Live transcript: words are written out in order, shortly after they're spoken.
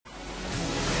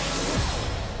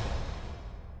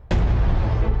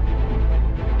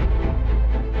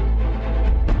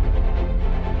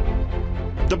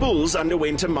Bulls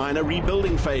underwent a minor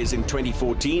rebuilding phase in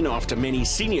 2014 after many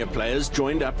senior players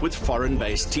joined up with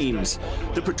foreign-based teams.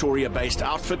 The Pretoria-based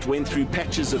outfit went through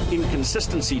patches of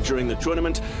inconsistency during the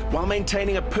tournament while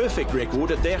maintaining a perfect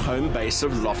record at their home base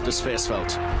of Loftus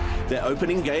Versfeld. Their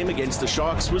opening game against the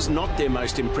Sharks was not their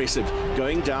most impressive,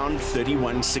 going down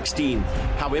 31-16.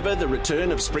 However, the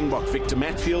return of Springbok Victor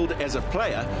Matfield as a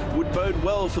player would bode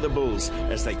well for the Bulls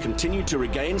as they continued to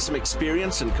regain some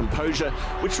experience and composure,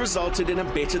 which resulted in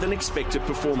a better than expected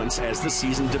performance as the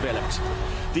season developed.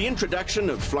 The introduction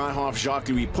of fly half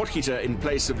Jacques-Louis Potgieter in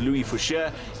place of Louis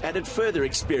Foucher added further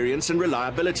experience and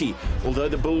reliability, although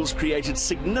the Bulls created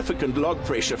significant log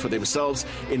pressure for themselves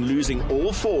in losing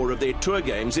all 4 of their tour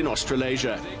games in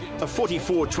Australasia. A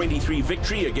 44-23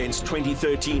 victory against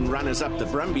 2013 runners-up the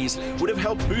Brumbies would have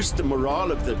helped boost the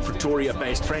morale of the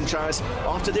Pretoria-based franchise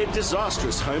after their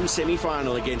disastrous home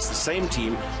semi-final against the same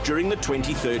team during the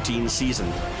 2013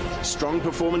 season. Strong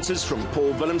performances from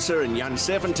Paul Willemse and Jan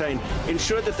Serfontein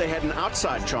ensured that they had an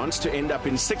outside chance to end up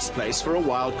in 6th place for a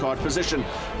wild-card position,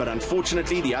 but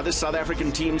unfortunately the other South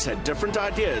African teams had different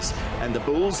ideas and the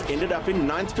Bulls ended up in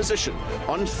 9th position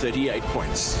on 38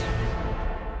 points.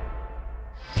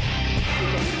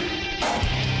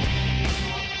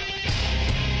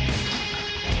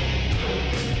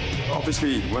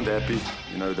 Obviously, we weren't happy.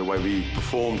 The way we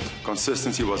performed,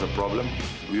 consistency was a problem.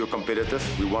 We were competitive.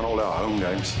 We won all our home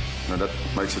games. That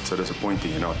makes it so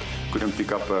disappointing. Couldn't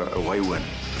pick up a away win.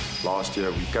 Last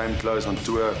year, we came close on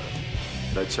tour.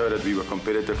 That showed that we were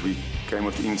competitive. We came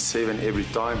within 7 every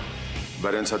time.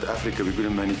 But in South Africa, we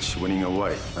couldn't manage winning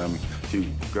away. If you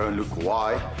go and look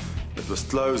why, it was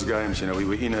close games. We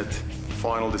were in it.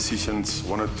 Final decisions,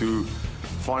 1 or 2.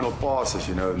 Final passes,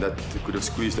 and that could have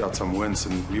squeezed out some wins,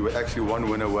 and we were actually 1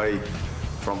 win away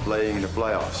from playing in the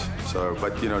playoffs.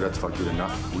 But that's not good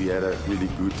enough. We had a really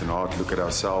good and hard look at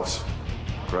ourselves.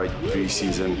 Great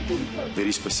pre-season,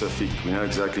 very specific. We know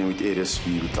exactly in which areas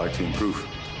we would like to improve.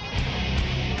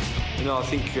 I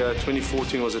think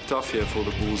 2014 was a tough year for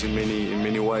the Bulls in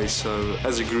many ways. So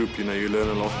as a group, you learn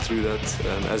a lot through that,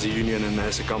 as a union and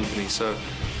as a company. So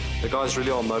the guys really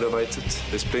are motivated.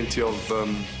 There's plenty of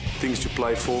things to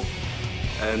play for,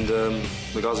 and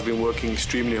the guys have been working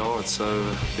extremely hard, so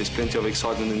there's plenty of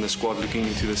excitement in the squad looking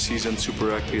into the season. Super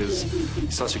Rugby is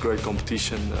such a great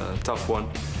competition, tough one,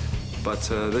 but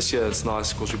this year it's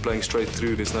nice because we're playing straight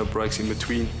through, there's no breaks in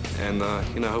between, and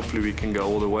hopefully we can go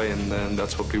all the way, and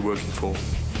that's what we're working for.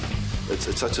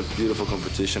 It's such a beautiful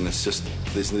competition. It's just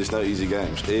there's no easy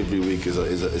games. Every week is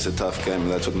a tough game,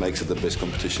 and that's what makes it the best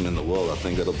competition in the world. I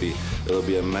think it'll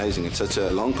be amazing. It's such a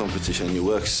long competition, and you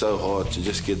work so hard to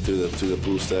just get through the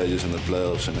pool stages and the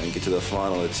playoffs and get to the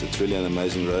final. It's really an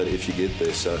amazing road if you get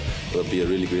there. So it'll be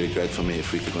really great for me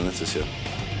if we could win it this year.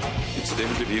 It's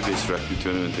definitely the best rugby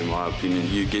tournament in my opinion.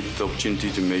 You get the opportunity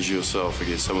to measure yourself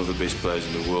against some of the best players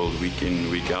in the world week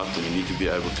in, week out, and you need to be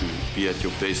able to be at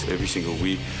your best every single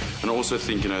week. And I also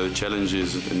think the challenge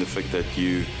is in the fact that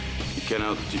you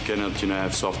cannot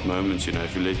have soft moments.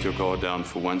 If you let your guard down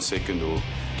for 1 second, or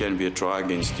can be a try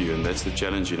against you, and that's the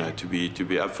challenge. To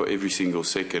be up for every single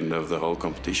second of the whole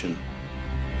competition.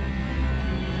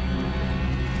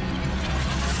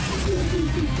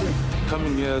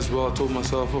 Coming here as well, I told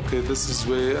myself, okay, this is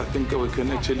where I think we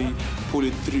can actually pull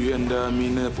it through. And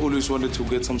I've always wanted to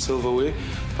get some silverware,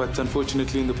 but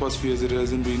unfortunately in the past few years it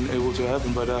hasn't been able to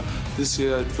happen. But this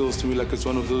year it feels to me like it's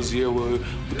one of those years where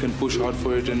we can push hard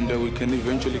for it, and we can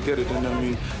eventually get it.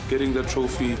 And getting that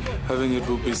trophy, having it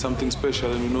will be something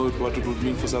special, and we know what it would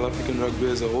mean for South African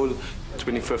rugby as a whole.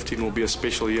 2015 will be a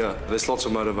special year. There's lots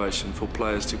of motivation for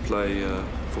players to play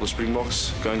for the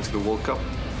Springboks, going to the World Cup.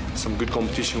 Some good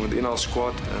competition within our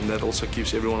squad, and that also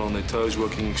keeps everyone on their toes,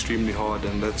 working extremely hard,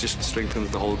 and that just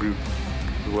strengthens the whole group.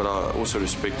 What I also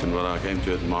respect and what I came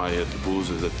to admire at the Bulls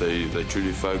is that they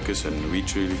truly focus, and we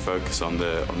truly focus on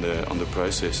the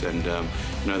process, and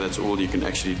that's all you can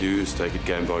actually do is take it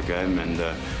game by game and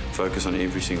focus on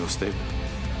every single step.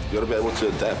 You've got to be able to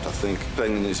adapt. I think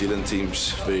playing the New Zealand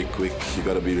teams very quick, you've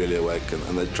got to be really awake,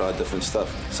 and they try different stuff.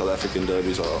 South African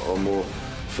derbies are more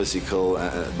physical,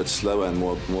 a bit slower, and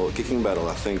more kicking battle.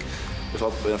 I think if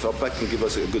our pack can give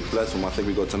us a good platform, I think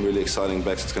we've got some really exciting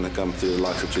backs that's going to come through, the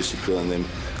likes of Trishi Kriel and them.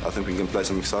 I think we can play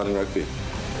some exciting rugby.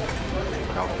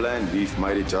 Our plan, we've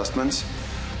made adjustments.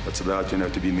 It's about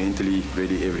to be mentally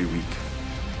ready every week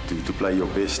to play your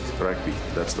best rugby.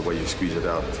 That's the way you squeeze it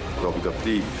out. Well, we've got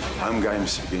 3 home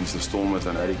games against the Stormers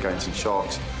and Hurricanes and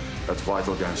Sharks. That's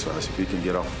vital games for us. If we can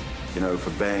get off, with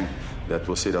a bang, that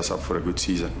will set us up for a good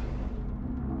season.